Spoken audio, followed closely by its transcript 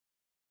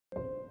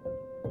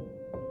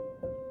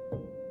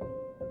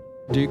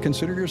Do you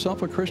consider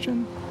yourself a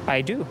Christian?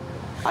 I do.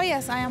 Oh,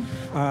 yes, I am.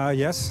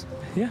 Yes.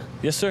 Yeah.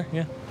 Yes, sir.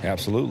 Yeah.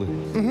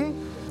 Absolutely.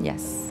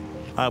 Yes.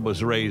 I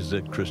was raised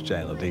in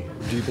Christianity.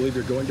 Do you believe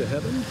you're going to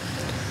heaven?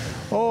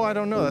 Oh, I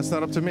don't know. That's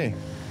not up to me.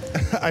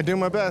 I do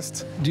my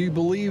best. Do you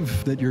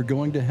believe that you're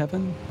going to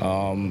heaven?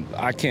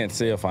 I can't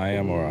say if I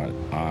am or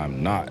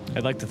I'm not.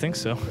 I'd like to think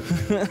so.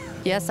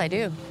 Yes, I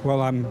do.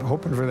 Well, I'm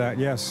hoping for that,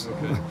 yes.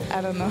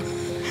 I don't know.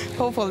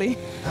 Hopefully.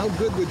 How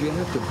good would you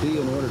have to be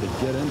in order to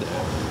get into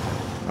heaven?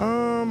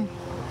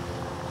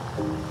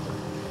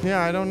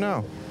 Yeah, I don't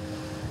know.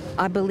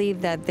 I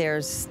believe that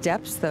there's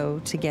steps, though,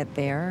 to get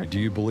there. Do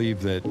you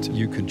believe that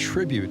you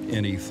contribute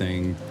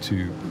anything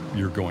to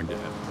your going to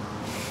heaven?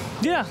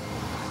 Yeah.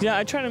 Yeah,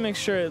 I try to make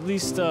sure at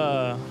least,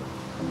 I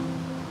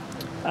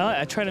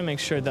try to make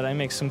sure that I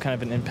make some kind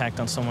of an impact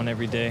on someone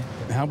every day.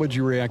 How would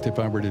you react if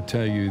I were to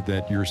tell you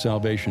that your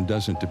salvation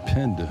doesn't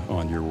depend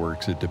on your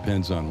works, it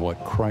depends on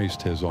what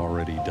Christ has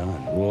already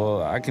done?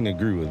 Well, I can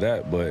agree with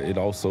that, but it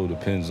also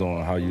depends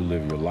on how you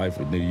live your life.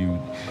 And do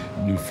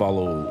you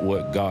follow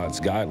what God's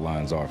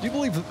guidelines are? Do you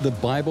believe that the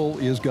Bible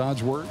is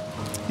God's word?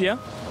 Yeah.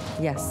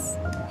 Yes.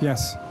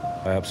 Yes.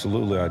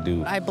 Absolutely, I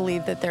do. I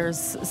believe that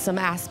there's some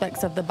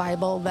aspects of the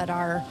Bible that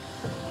are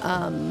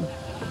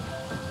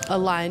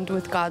aligned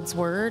with God's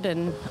Word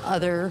and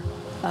other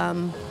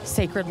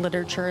sacred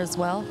literature as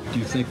well. Do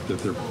you think that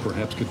there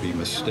perhaps could be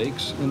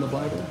mistakes in the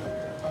Bible?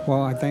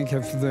 Well, I think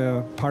if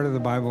the part of the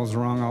Bible is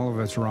wrong, all of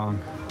it's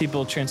wrong.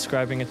 People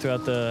transcribing it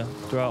throughout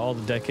all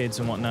the decades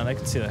and whatnot. I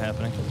can see that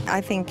happening. I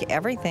think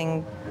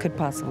everything could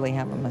possibly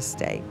have a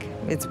mistake.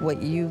 It's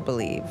what you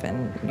believe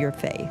and your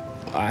faith.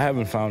 I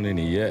haven't found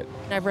any yet.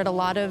 I've read a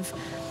lot of,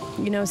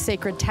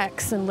 sacred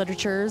texts and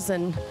literatures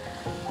and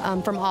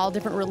from all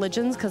different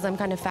religions because I'm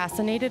kind of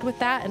fascinated with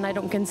that, and I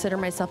don't consider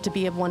myself to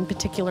be of one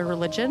particular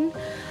religion.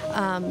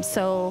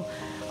 So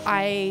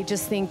I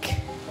just think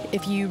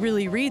if you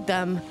really read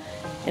them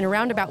in a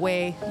roundabout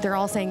way, they're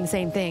all saying the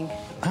same thing.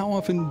 How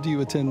often do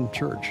you attend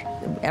church?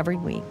 Every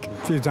week.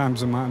 A few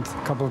times a month,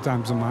 a couple of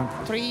times a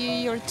month.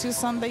 3 or 2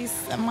 Sundays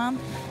a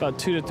month. About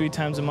 2 to 3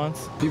 times a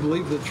month. Do you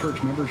believe that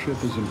church membership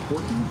is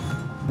important?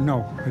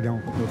 No, I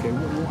don't. Okay,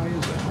 why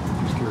is that?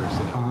 I'm just curious.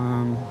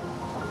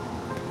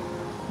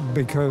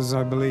 Because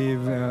I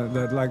believe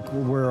that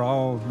we're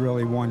all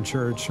really one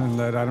church and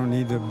that I don't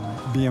need to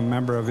be a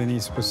member of any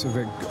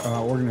specific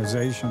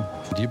organization.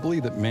 Do you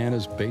believe that man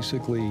is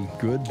basically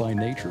good by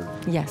nature?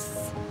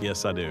 Yes.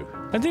 Yes, I do.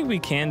 I think we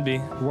can be.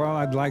 Well,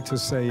 I'd like to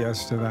say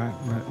yes to that,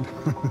 but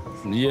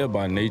Yeah,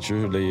 by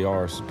nature, they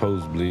are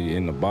supposedly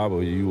in the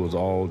Bible. You was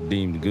all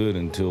deemed good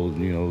until,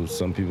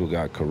 some people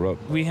got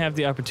corrupt. We have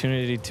the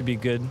opportunity to be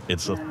good.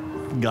 It's a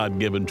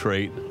God-given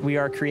trait. We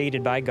are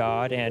created by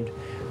God, and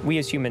we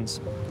as humans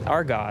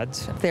are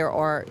gods. There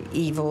are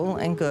evil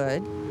and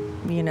good,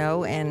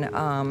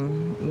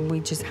 and we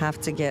just have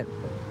to get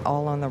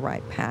all on the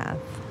right path.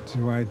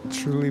 do I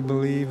truly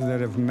believe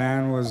that if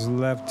man was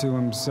left to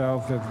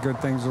himself, that good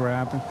things would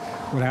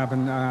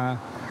happen? I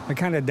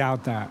kind of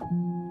doubt that.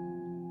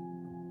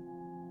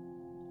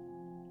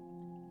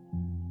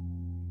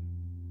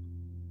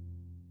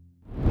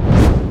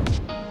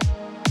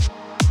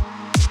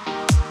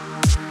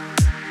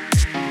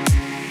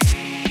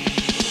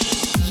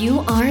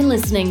 You are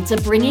listening to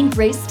Bringing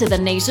Grace to the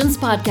Nations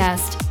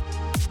podcast,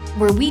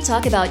 where we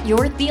talk about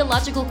your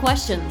theological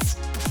questions.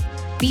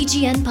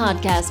 BGN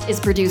Podcast is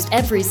produced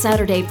every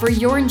Saturday for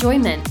your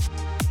enjoyment.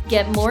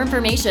 Get more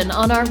information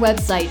on our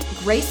website,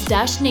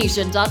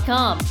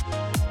 grace-nation.com.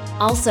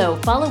 Also,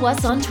 follow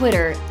us on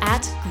Twitter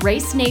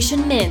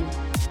 @GraceNationMin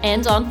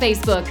and on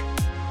Facebook.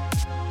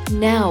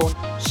 Now,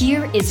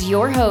 here is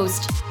your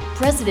host,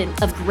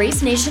 President of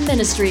Grace Nation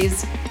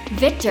Ministries,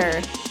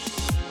 Victor.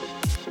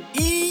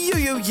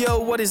 Yo,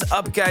 what is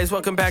up, guys?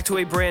 Welcome back to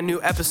a brand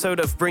new episode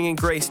of Bringing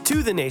Grace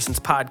to the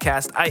Nations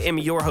podcast. I am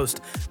your host,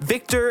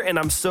 Victor, and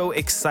I'm so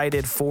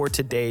excited for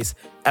today's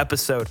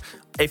episode.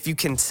 If you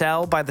can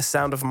tell by the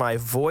sound of my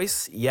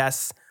voice,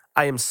 yes,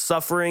 I am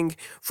suffering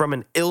from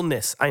an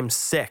illness. I am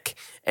sick,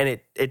 and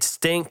it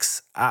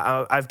stinks.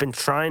 I've been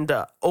trying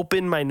to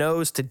open my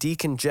nose to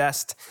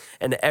decongest,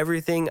 and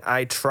everything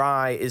I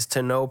try is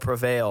to no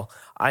prevail.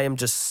 I am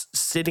just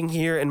sitting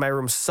here in my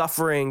room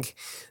suffering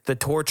the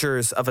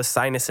tortures of a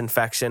sinus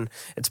infection.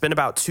 It's been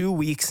about 2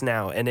 weeks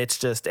now, and it's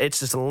just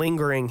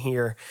lingering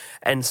here.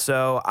 And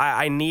so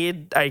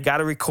I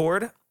gotta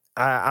record.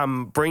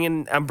 I'm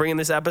bringing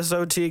this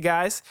episode to you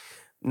guys,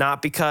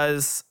 not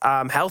because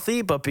I'm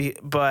healthy, but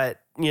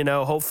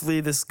hopefully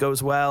this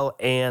goes well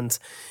and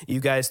you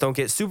guys don't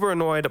get super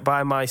annoyed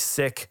by my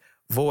sick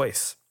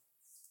voice.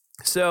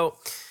 So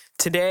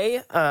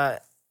today,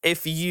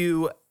 if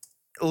you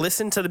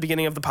listened to the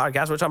beginning of the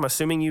podcast, which I'm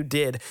assuming you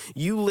did,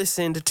 you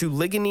listened to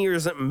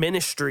Ligoniers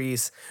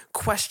Ministries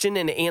question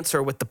and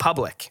answer with the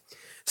public.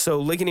 So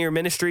Ligonier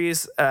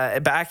Ministries,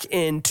 back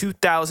in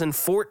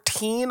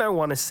 2014, I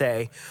want to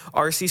say,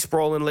 R.C.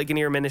 Sproul and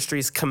Ligonier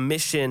Ministries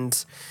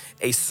commissioned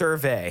a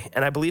survey,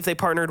 and I believe they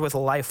partnered with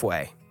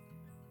Lifeway.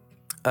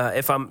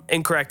 If I'm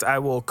incorrect, I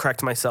will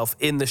correct myself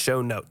in the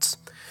show notes.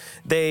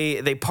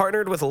 they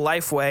partnered with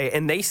Lifeway,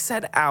 and they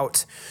set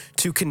out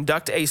to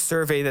conduct a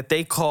survey that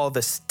they call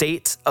the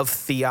State of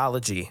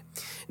Theology.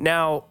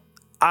 Now,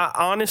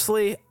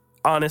 honestly,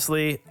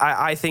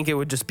 I think it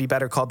would just be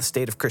better called the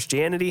State of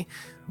Christianity,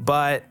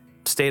 but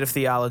State of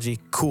Theology,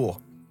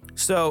 cool.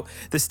 So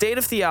the State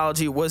of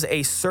Theology was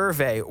a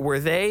survey where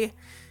they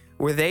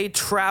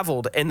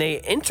traveled and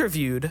they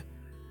interviewed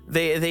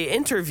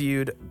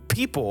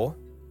people.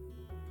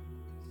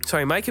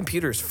 Sorry, my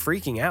computer's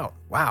freaking out.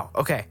 Wow.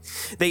 Okay.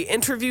 They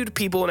interviewed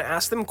people and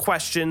asked them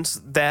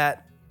questions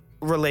that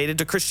related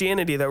to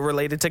Christianity, that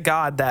related to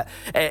God, that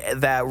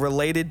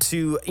related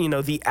to,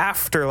 the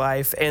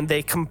afterlife, and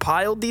they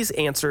compiled these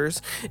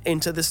answers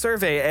into the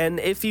survey. And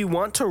if you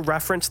want to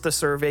reference the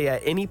survey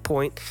at any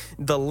point,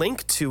 the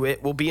link to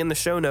it will be in the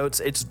show notes.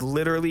 It's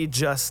literally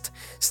just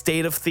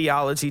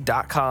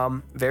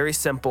stateoftheology.com, very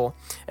simple,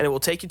 and it will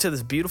take you to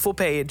this beautiful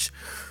page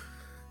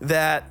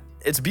that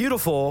it's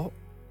beautiful,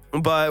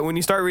 but when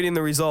you start reading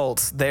the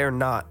results, they're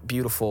not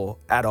beautiful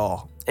at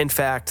all. In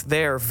fact,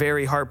 they're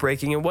very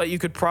heartbreaking. And what you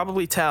could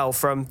probably tell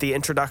from the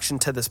introduction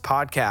to this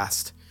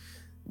podcast,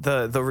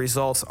 the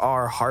results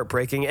are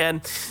heartbreaking.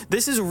 And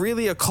this is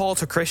really a call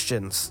to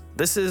Christians.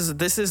 This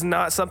is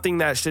not something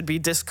that should be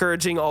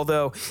discouraging,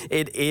 although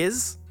it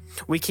is.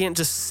 We can't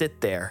just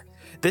sit there.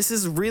 This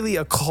is really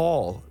a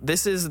call.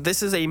 This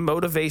is a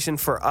motivation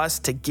for us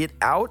to get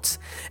out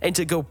and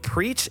to go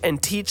preach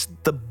and teach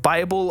the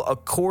Bible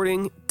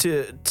according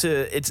to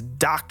its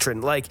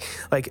doctrine, like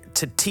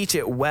to teach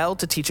it well,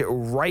 to teach it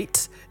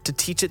right, to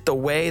teach it the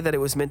way that it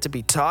was meant to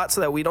be taught,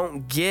 so that we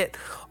don't get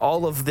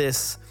all of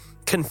this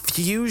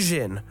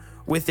confusion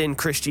within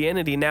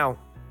Christianity. Now,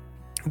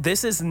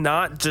 this is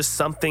not just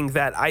something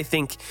that I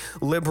think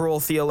liberal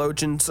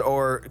theologians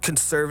or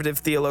conservative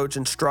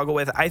theologians struggle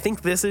with. I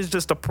think this is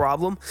just a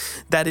problem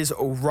that is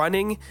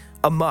running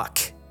amok,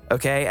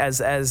 okay?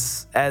 As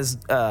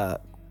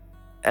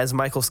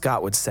Michael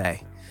Scott would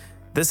say,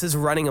 this is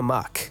running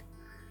amok.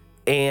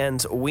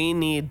 And we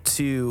need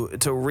to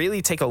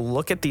really take a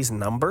look at these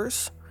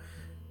numbers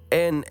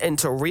and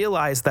to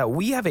realize that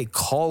we have a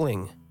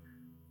calling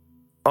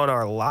on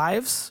our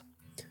lives,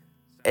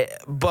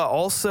 but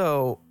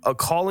also a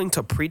calling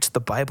to preach the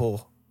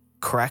Bible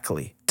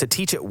correctly, to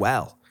teach it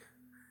well.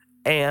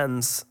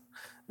 And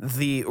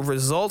the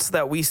results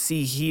that we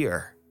see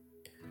here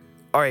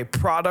are a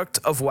product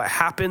of what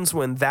happens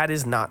when that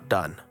is not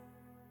done.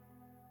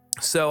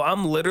 So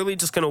I'm literally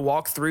just going to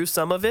walk through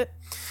some of it.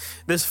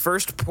 This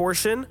first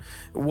portion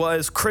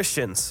was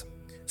Christians.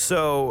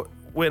 So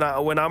when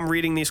I'm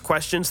reading these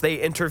questions,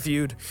 they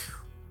interviewed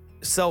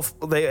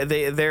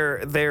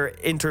they're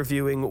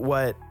interviewing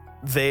what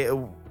they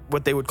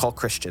would call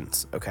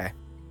Christians, okay?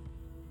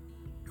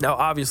 Now,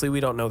 obviously, we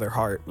don't know their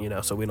heart,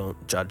 so we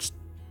don't judge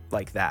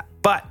like that.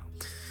 But,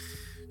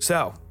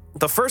 so,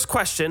 the first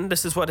question,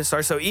 this is what it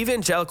starts. So,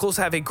 evangelicals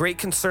have a great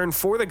concern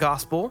for the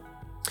gospel,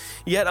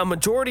 yet a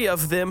majority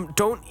of them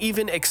don't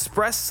even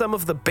express some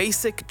of the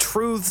basic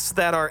truths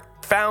that are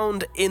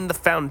found in the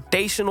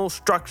foundational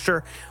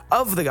structure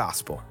of the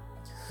gospel.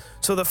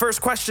 So, the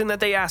first question that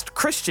they asked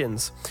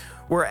Christians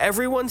were,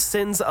 everyone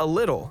sins a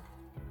little,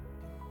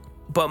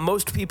 but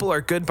most people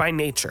are good by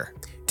nature.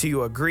 Do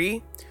you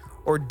agree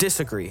or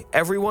disagree?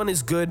 Everyone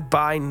is good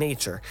by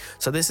nature.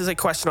 So this is a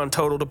question on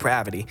total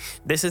depravity.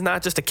 This is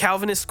not just a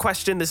Calvinist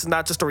question. This is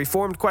not just a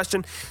Reformed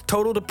question.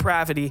 Total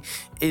depravity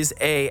is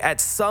at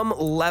some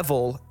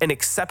level, an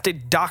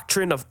accepted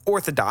doctrine of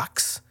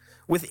orthodox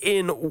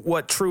within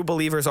what true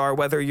believers are,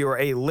 whether you're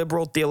a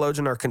liberal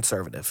theologian or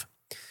conservative.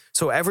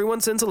 So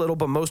everyone sins a little,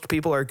 but most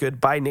people are good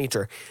by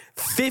nature.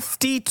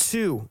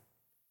 52%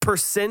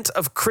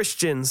 of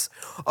Christians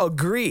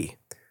agree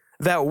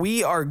that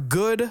we are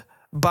good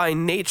by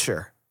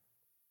nature.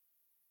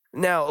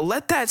 Now,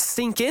 let that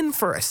sink in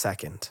for a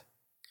second.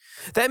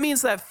 That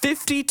means that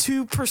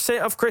 52%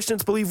 of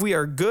Christians believe we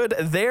are good.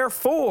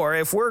 Therefore,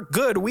 if we're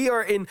good, we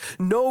are in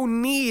no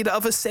need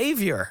of a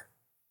savior.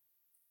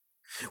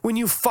 When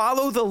you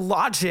follow the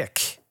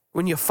logic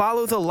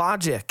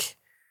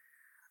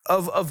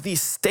of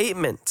these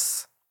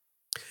statements,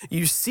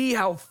 you see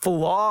how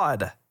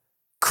flawed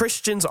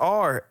Christians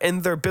are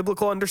in their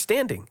biblical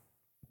understanding.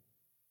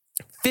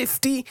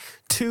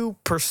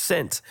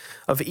 52%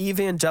 of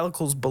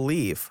evangelicals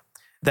believe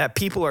that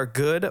people are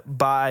good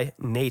by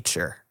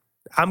nature.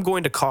 I'm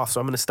going to cough,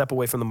 so I'm going to step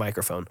away from the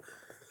microphone.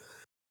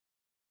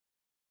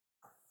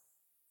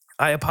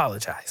 I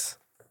apologize.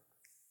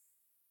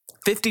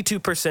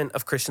 52%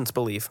 of Christians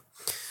believe.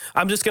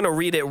 I'm just going to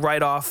read it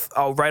right off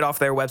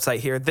their website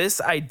here.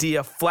 This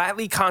idea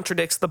flatly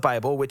contradicts the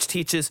Bible, which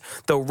teaches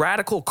the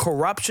radical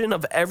corruption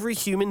of every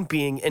human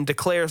being and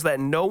declares that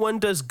no one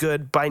does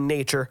good by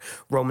nature,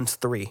 Romans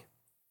 3.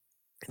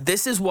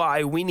 This is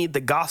why we need the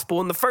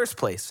gospel in the first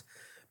place,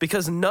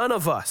 because none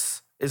of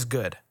us is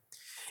good.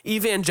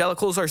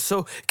 Evangelicals are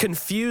so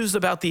confused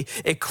about the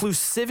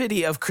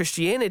exclusivity of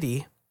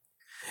Christianity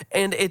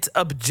and its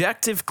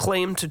objective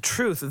claim to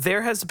truth.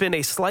 There has been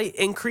a slight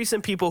increase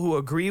in people who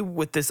agree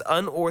with this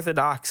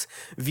unorthodox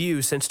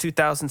view since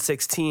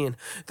 2016,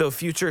 though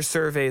future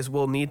surveys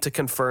will need to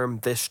confirm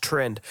this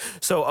trend.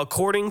 So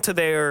according to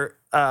their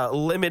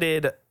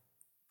limited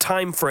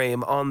time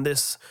frame on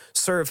this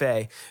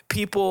survey,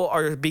 people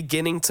are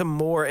beginning to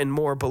more and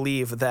more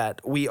believe that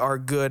we are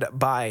good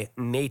by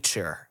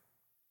nature.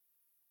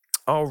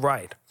 All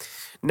right.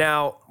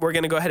 Now, we're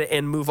going to go ahead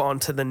and move on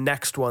to the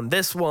next one.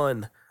 This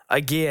one,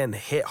 again,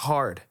 hit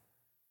hard.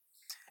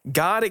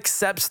 God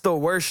accepts the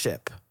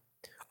worship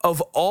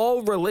of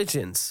all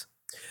religions,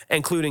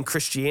 including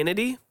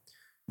Christianity,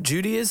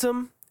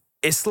 Judaism,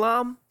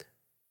 Islam,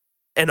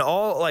 and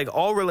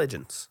all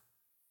religions.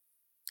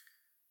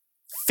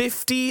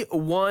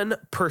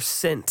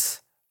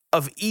 51%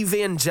 of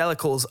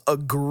evangelicals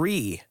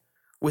agree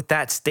with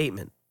that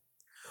statement,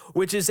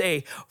 which is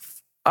a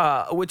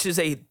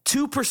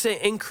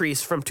 2%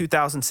 increase from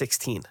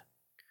 2016.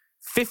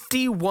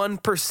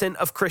 51%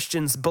 of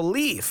Christians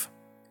believe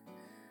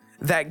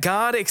that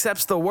God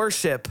accepts the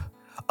worship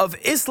of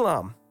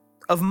Islam,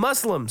 of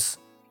Muslims,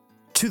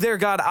 to their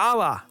God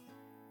Allah.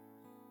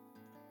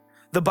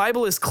 The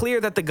Bible is clear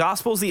that the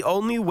gospel is the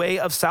only way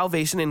of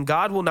salvation, and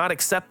God will not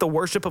accept the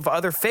worship of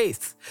other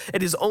faiths.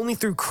 It is only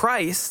through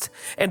Christ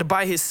and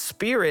by his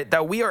Spirit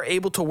that we are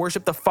able to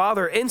worship the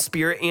Father in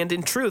spirit and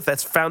in truth.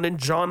 That's found in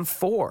John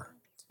 4.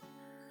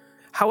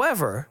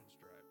 However,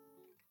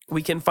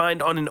 we can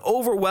find on an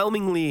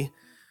overwhelmingly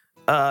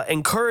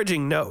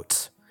encouraging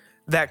note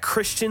that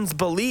Christians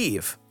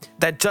believe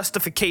that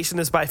justification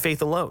is by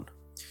faith alone.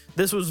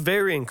 This was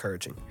very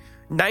encouraging.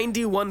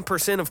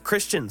 91% of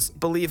Christians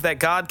believe that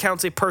God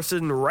counts a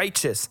person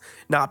righteous,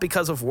 not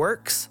because of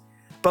works,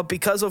 but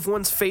because of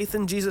one's faith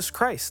in Jesus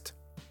Christ.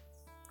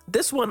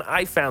 This one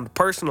I found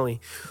personally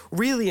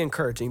really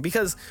encouraging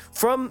because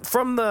from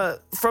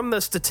the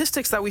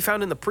statistics that we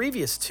found in the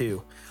previous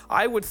two,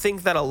 I would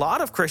think that a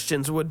lot of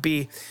Christians would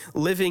be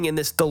living in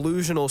this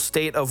delusional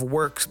state of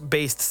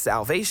works-based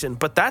salvation,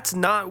 but that's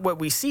not what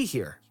we see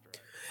here.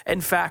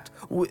 In fact,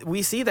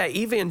 we see that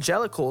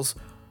evangelicals,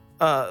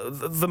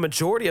 the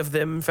majority of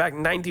them, in fact,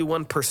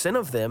 91%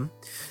 of them,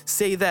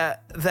 say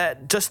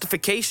that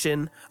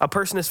justification, a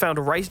person is found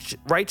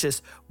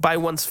righteous by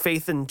one's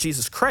faith in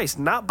Jesus Christ,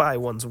 not by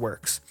one's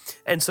works.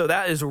 And so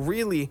that is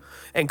really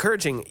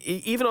encouraging.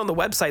 Even on the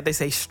website, they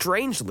say,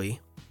 strangely,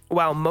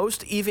 while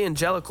most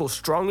evangelicals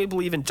strongly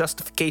believe in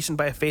justification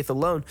by faith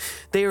alone,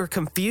 they are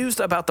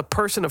confused about the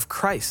person of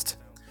Christ.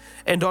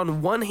 And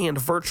on one hand,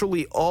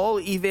 virtually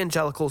all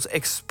evangelicals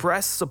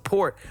express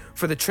support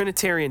for the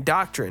Trinitarian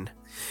doctrine.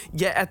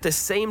 Yet at the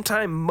same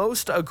time,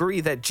 most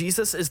agree that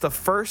Jesus is the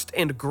first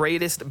and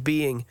greatest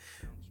being,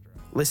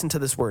 listen to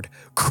this word,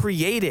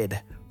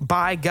 created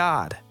by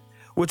God,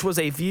 which was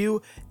a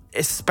view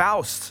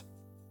espoused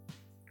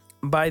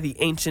by the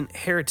ancient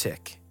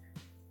heretic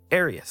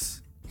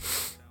Arius.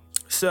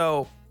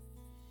 So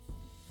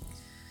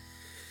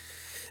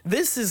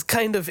this is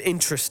kind of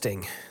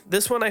interesting.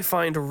 This one I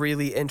find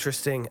really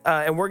interesting,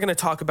 and we're going to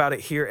talk about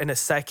it here in a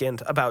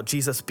second about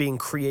Jesus being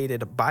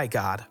created by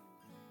God.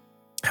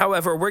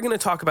 However, we're going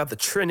to talk about the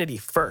Trinity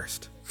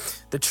first.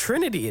 The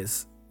Trinity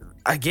is,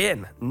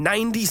 again,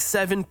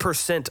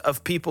 97%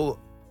 of people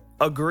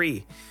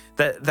agree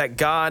that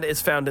God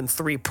is found in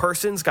three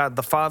persons, God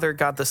the Father,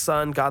 God the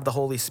Son, God the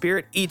Holy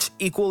Spirit, each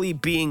equally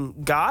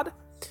being God,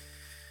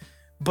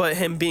 but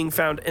him being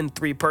found in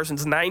three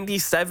persons.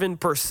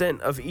 97%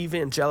 of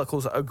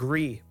evangelicals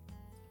agree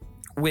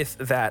with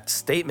that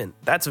statement.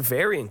 That's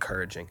very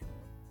encouraging.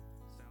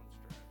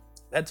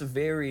 That's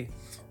very,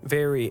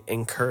 very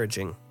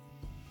encouraging.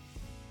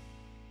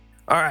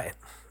 All right,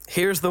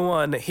 here's the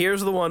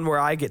one where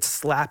I get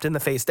slapped in the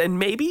face. And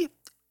maybe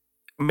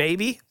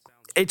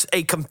it's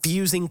a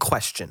confusing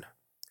question.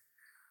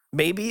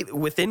 Maybe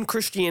within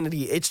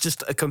Christianity, it's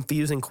just a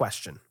confusing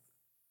question.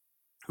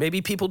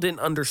 Maybe people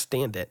didn't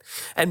understand it.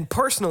 And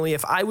personally,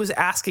 if I was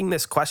asking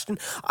this question,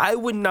 I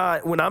would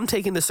not, when I'm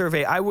taking the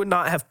survey, I would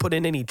not have put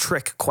in any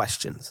trick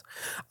questions.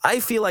 I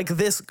feel like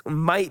this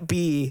might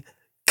be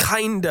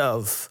kind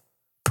of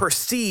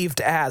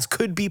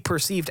could be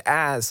perceived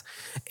as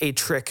a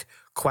trick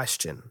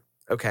question.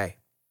 Okay.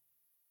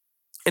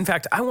 In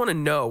fact, I want to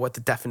know what the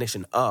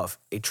definition of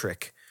a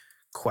trick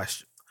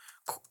question,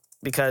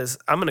 because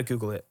I'm going to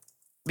Google it,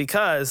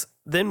 because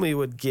then we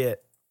would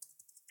get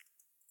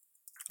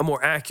a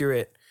more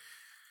accurate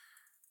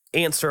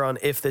answer on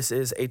if this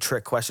is a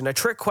trick question. A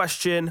trick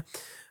question,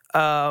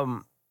 they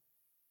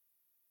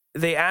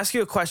ask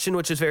you a question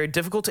which is very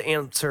difficult to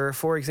answer,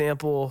 for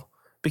example,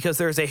 because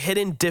there's a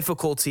hidden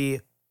difficulty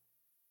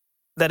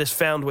that is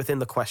found within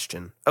the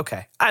question.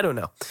 Okay, I don't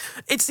know.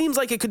 It seems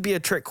like it could be a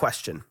trick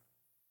question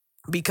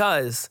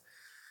because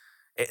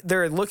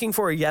they're looking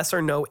for a yes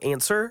or no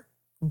answer,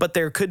 but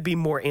there could be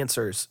more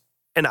answers,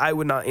 and I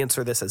would not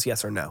answer this as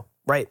yes or no,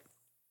 right?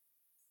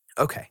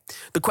 Okay,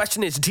 the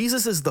question is,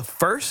 Jesus is the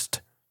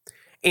first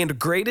and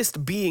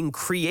greatest being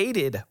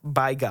created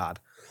by God.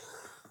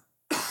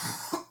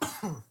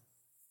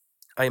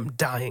 I am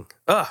dying.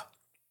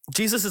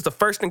 Jesus is the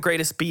first and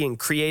greatest being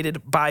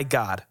created by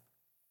God.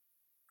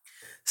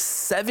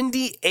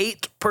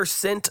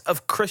 78%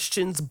 of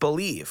Christians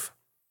believe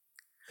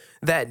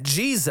that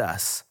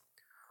Jesus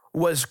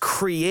was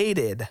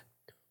created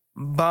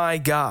by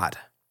God.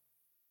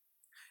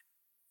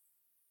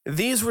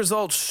 These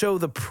results show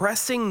the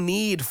pressing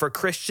need for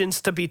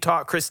Christians to be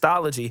taught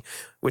Christology,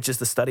 which is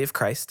the study of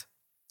Christ,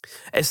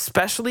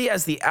 especially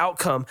as the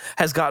outcome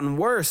has gotten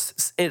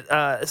worse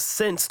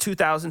since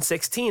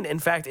 2016. In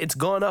fact, it's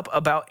gone up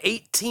about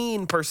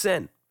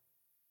 18%.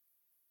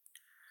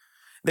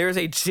 There is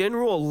a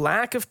general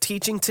lack of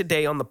teaching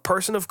today on the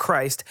person of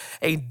Christ,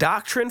 a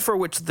doctrine for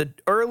which the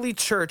early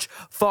church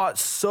fought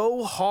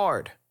so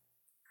hard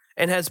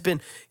and has been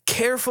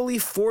carefully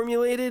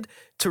formulated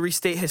to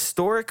restate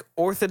historic,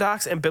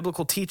 orthodox, and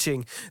biblical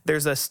teaching.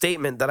 There's a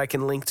statement that I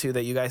can link to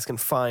that you guys can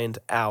find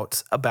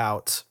out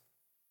about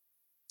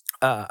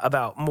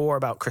more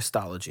about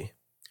Christology.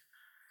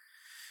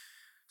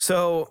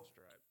 So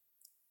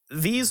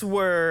these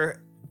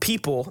were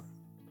people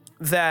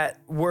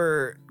that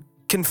were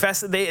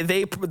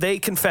they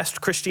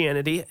confessed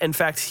Christianity. In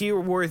fact, here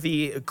were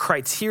the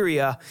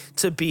criteria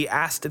to be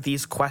asked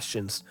these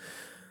questions.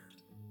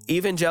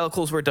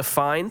 Evangelicals were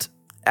defined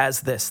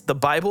as this: the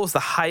Bible is the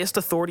highest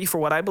authority for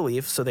what I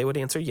believe, so they would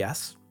answer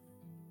yes.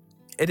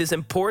 It is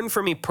important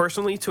for me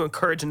personally to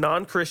encourage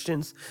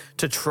non-Christians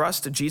to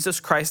trust Jesus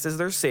Christ as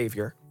their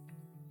Savior.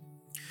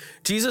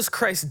 Jesus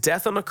Christ's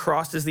death on the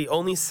cross is the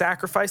only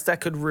sacrifice that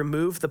could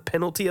remove the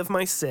penalty of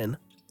my sin.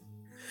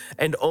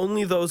 And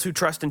only those who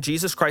trust in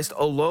Jesus Christ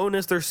alone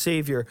as their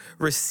Savior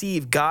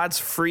receive God's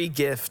free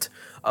gift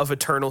of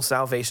eternal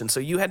salvation.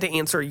 So you had to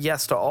answer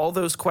yes to all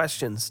those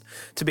questions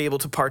to be able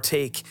to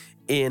partake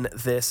in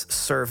this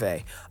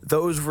survey.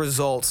 Those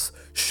results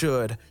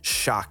should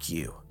shock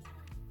you.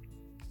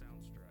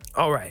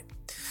 All right.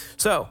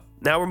 So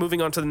now we're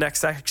moving on to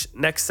the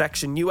next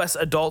section, U.S.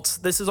 adults.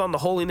 This is on the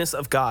holiness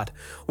of God.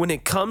 When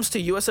it comes to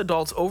U.S.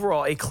 adults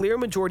overall, a clear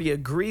majority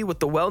agree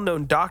with the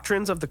well-known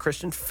doctrines of the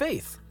Christian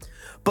faith.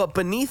 But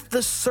beneath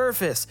the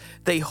surface,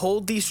 they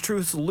hold these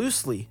truths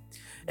loosely.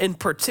 In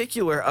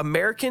particular,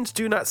 Americans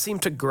do not seem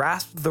to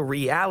grasp the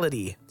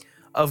reality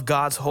of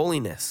God's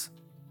holiness.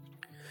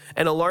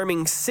 An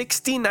alarming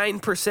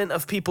 69%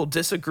 of people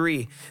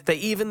disagree that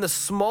even the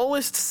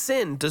smallest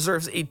sin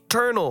deserves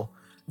eternal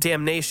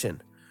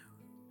damnation.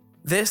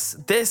 This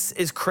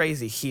is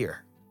crazy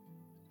here.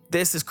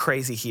 This is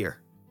crazy here.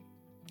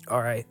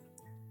 All right.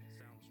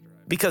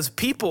 Because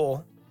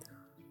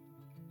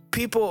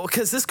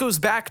because this goes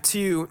back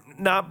to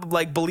not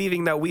like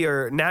believing that we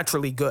are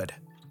naturally good,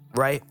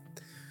 right?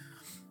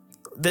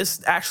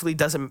 This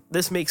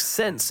makes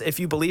sense.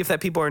 If you believe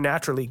that people are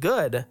naturally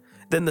good,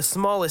 then the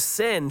smallest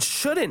sin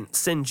shouldn't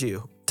send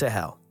you to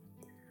hell.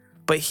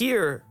 But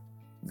here,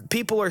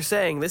 people are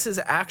saying this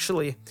is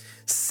actually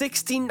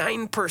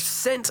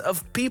 69%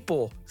 of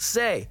people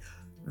say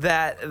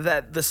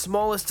that the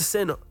smallest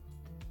sin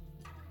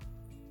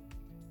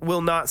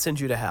will not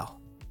send you to hell.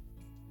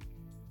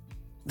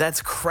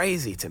 That's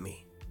crazy to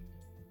me.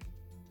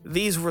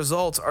 These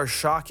results are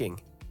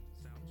shocking.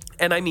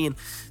 And I mean,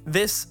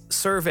 this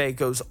survey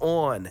goes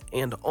on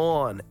and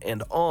on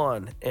and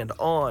on and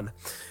on.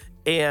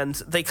 And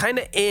they kind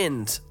of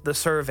end the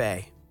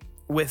survey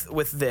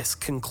with this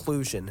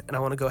conclusion. And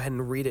I want to go ahead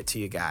and read it to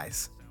you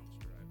guys.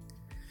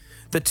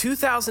 The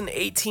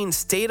 2018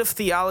 State of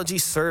Theology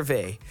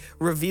Survey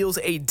reveals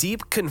a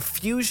deep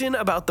confusion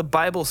about the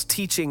Bible's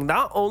teaching,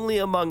 not only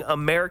among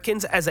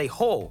Americans as a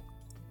whole,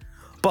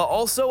 but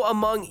also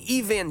among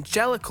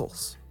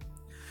evangelicals.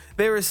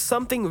 There is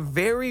something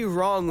very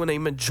wrong when a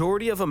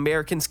majority of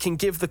Americans can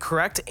give the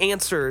correct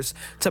answers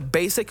to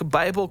basic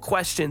Bible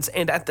questions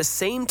and at the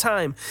same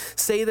time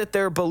say that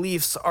their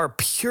beliefs are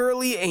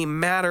purely a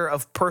matter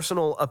of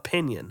personal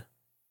opinion.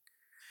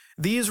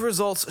 These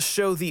results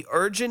show the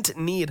urgent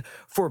need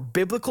for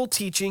biblical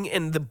teaching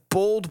and the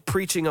bold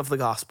preaching of the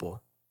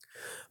gospel.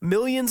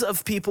 Millions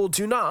of people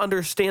do not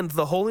understand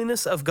the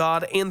holiness of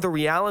God and the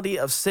reality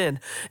of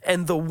sin,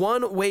 and the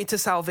one way to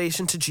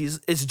salvation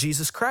is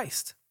Jesus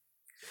Christ.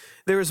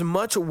 There is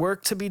much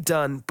work to be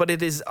done, but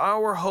it is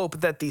our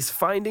hope that these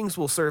findings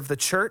will serve the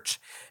church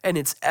and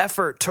its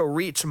effort to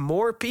reach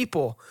more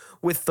people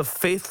with the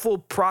faithful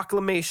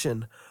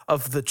proclamation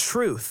of the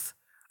truth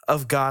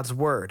of God's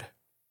word.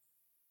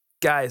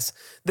 Guys,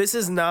 this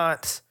is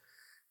not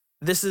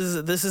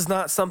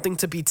something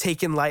to be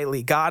taken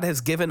lightly. God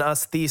has given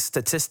us these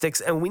statistics,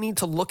 and we need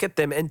to look at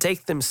them and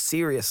take them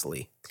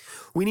seriously.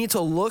 We need to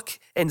look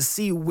and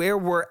see where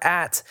we're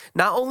at,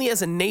 not only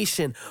as a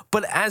nation,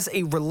 but as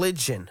a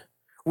religion.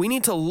 We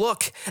need to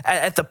look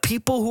at the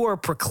people who are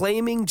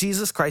proclaiming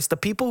Jesus Christ, the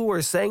people who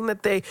are saying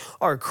that they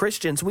are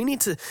Christians. We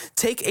need to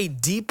take a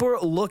deeper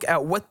look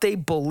at what they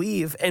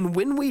believe. And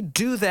when we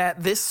do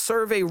that, this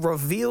survey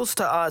reveals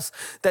to us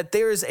that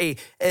there is a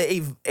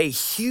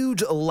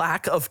huge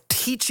lack of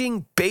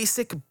teaching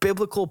basic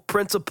biblical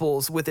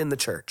principles within the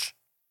church.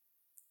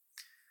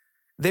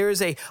 There is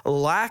a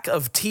lack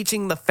of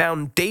teaching the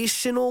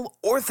foundational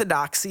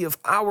orthodoxy of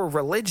our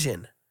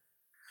religion.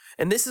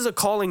 And this is a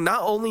calling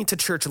not only to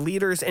church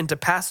leaders and to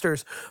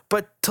pastors,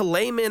 but to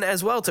laymen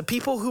as well, to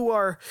people who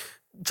are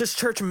just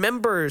church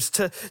members,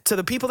 to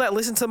the people that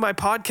listen to my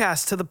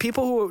podcast, to the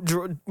people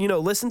who,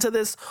 listen to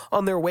this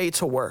on their way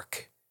to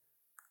work.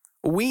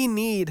 We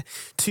need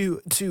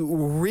to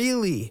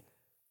really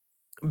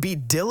be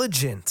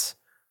diligent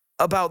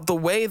about the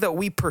way that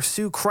we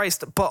pursue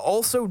Christ, but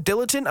also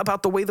diligent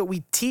about the way that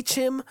we teach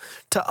him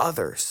to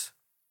others.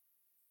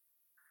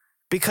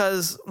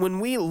 Because when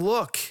we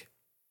look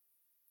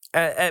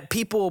at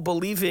people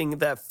believing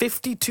that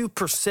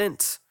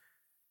 52%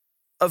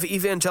 of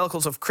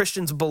evangelicals, of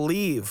Christians,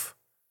 believe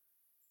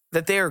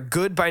that they are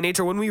good by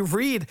nature, when we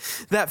read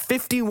that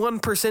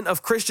 51%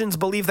 of Christians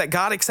believe that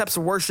God accepts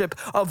worship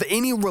of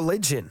any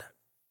religion,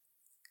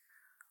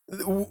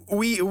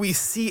 we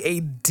see a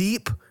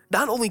deep,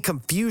 not only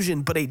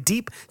confusion, but a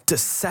deep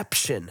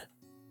deception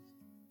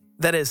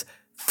that has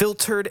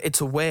filtered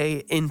its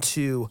way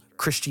into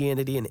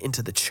Christianity and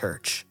into the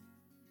church.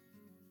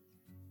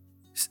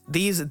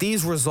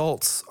 These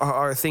results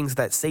are things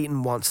that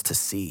Satan wants to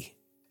see.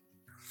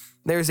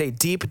 There's a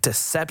deep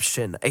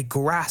deception, a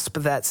grasp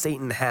that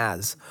Satan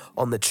has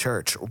on the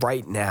church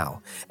right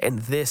now. And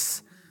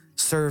this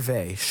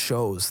survey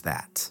shows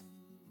that.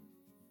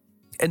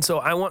 And so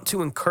I want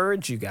to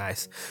encourage you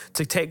guys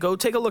to go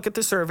take a look at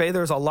the survey.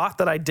 There's a lot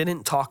that I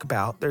didn't talk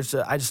about.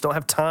 I just don't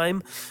have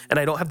time and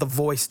I don't have the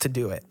voice to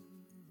do it.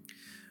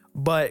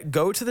 But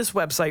go to this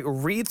website,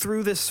 read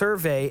through this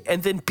survey,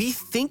 and then be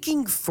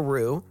thinking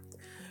through,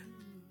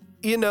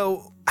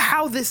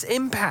 how this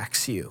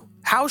impacts you.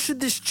 How should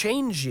this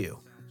change you?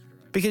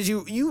 Because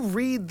you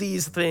read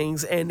these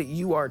things and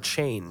you are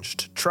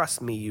changed.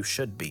 Trust me, you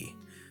should be,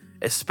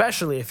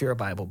 especially if you're a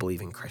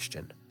Bible-believing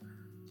Christian.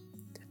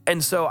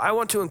 And so I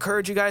want to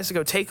encourage you guys to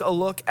go take a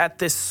look at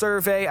this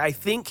survey. I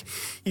think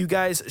you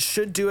guys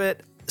should do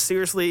it.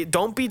 Seriously,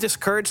 don't be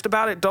discouraged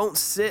about it. Don't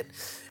sit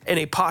in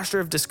a posture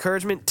of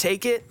discouragement.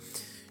 Take it,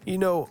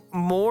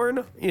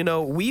 mourn,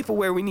 weep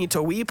where we need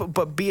to weep,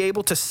 but be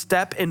able to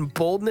step in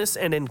boldness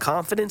and in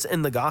confidence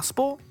in the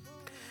gospel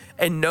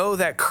and know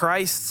that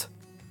Christ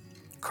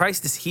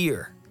is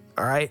here,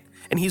 all right?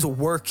 And he's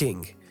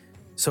working.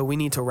 So we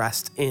need to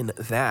rest in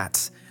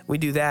that. We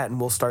do that and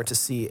we'll start to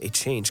see a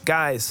change.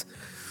 Guys,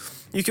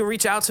 you can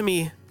reach out to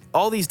me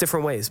all these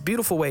different ways,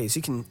 beautiful ways.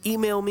 You can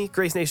email me,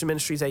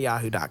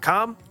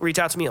 gracenationministries@yahoo.com. Reach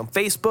out to me on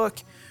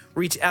Facebook.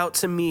 Reach out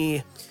to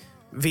me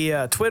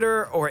via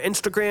Twitter or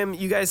Instagram.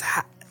 You guys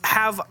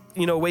have,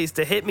 ways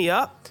to hit me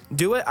up.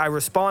 Do it. I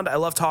respond. I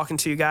love talking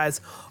to you guys.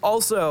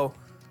 Also,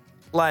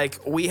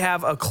 we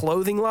have a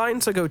clothing line,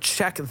 so go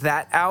check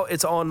that out.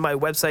 It's on my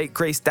website,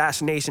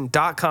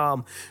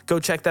 grace-nation.com. Go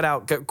check that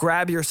out.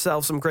 Grab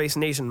yourself some Grace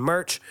Nation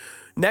merch.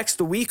 Next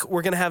week,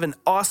 we're going to have an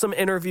awesome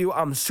interview.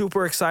 I'm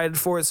super excited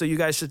for it, so you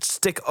guys should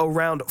stick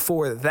around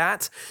for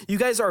that. You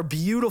guys are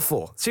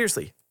beautiful.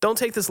 Seriously, don't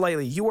take this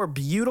lightly. You are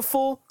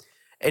beautiful,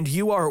 and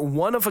you are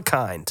one of a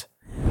kind.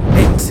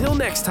 Until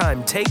next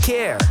time, take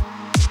care,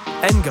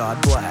 and God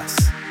bless.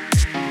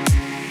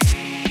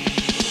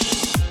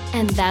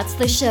 And that's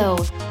the show.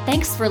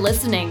 Thanks for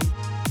listening.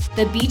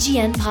 The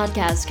BGN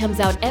podcast comes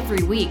out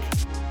every week.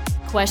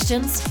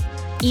 Questions?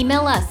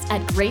 Email us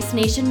at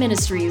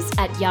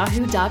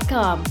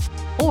gracenationministries@yahoo.com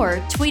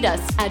or tweet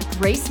us at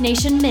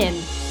gracenationmin.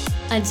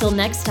 Until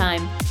next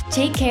time,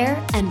 take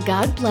care and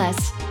God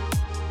bless.